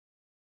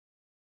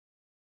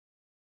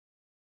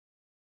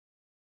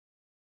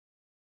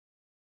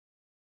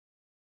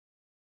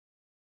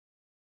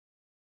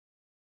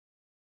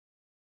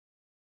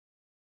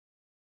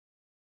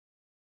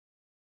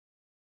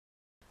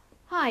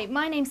Hi,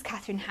 my name's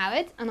Catherine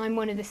Howard and I'm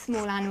one of the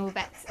small animal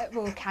vets at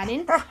Royal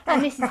Canin,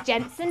 and this is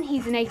Jensen.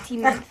 He's an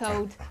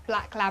 18-month-old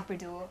black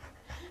Labrador.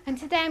 And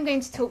today I'm going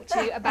to talk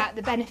to you about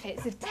the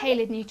benefits of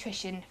tailored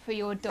nutrition for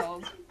your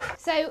dog.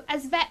 So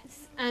as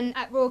vets and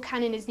at Royal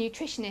Canin as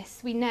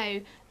nutritionists, we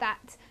know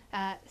that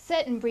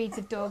certain breeds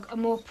of dog are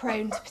more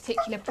prone to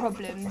particular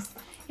problems.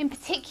 In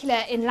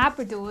particular, in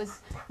Labradors,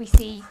 we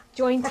see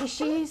joint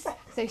issues,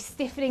 so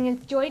stiffening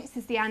of joints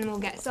as the animal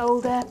gets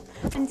older,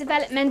 and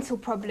developmental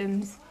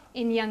problems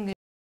in younger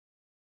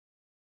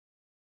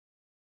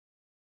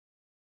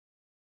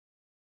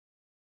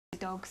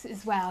dogs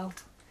as well.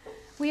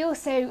 We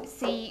also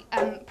see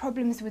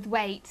problems with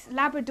weight.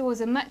 Labradors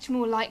are much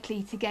more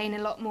likely to gain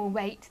a lot more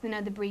weight than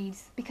other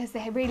breeds because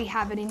they really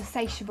have an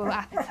insatiable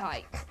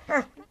appetite.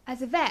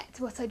 As a vet,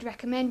 what I'd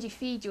recommend you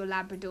feed your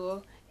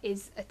Labrador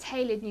is a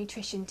tailored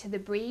nutrition to the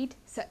breed,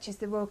 such as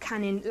the Royal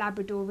Canin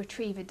Labrador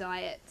Retriever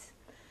diet.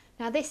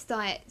 Now this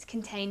diet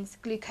contains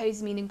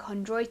glucosamine and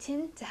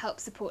chondroitin to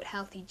help support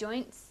healthy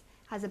joints,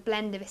 has a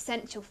blend of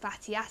essential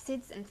fatty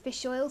acids and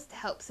fish oils to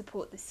help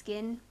support the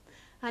skin,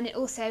 and it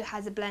also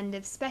has a blend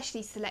of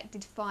specially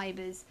selected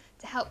fibres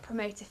to help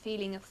promote a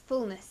feeling of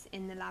fullness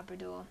in the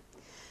Labrador.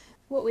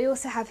 What we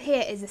also have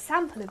here is a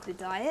sample of the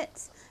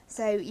diet,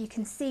 so you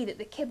can see that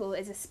the kibble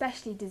is a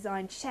specially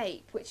designed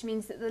shape, which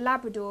means that the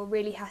Labrador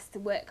really has to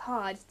work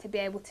hard to be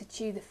able to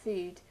chew the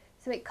food,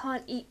 so it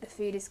can't eat the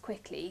food as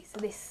quickly, so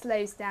this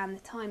slows down the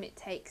time it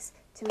takes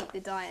to eat the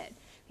diet,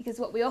 because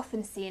what we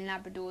often see in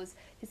Labradors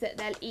is that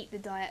they'll eat the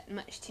diet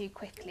much too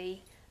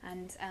quickly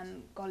and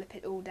gollop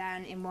it all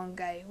down in one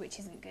go, which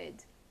isn't good.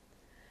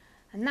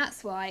 And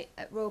that's why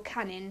at Royal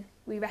Canin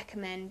we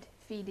recommend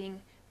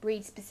feeding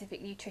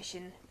breed-specific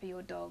nutrition for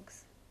your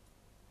dogs.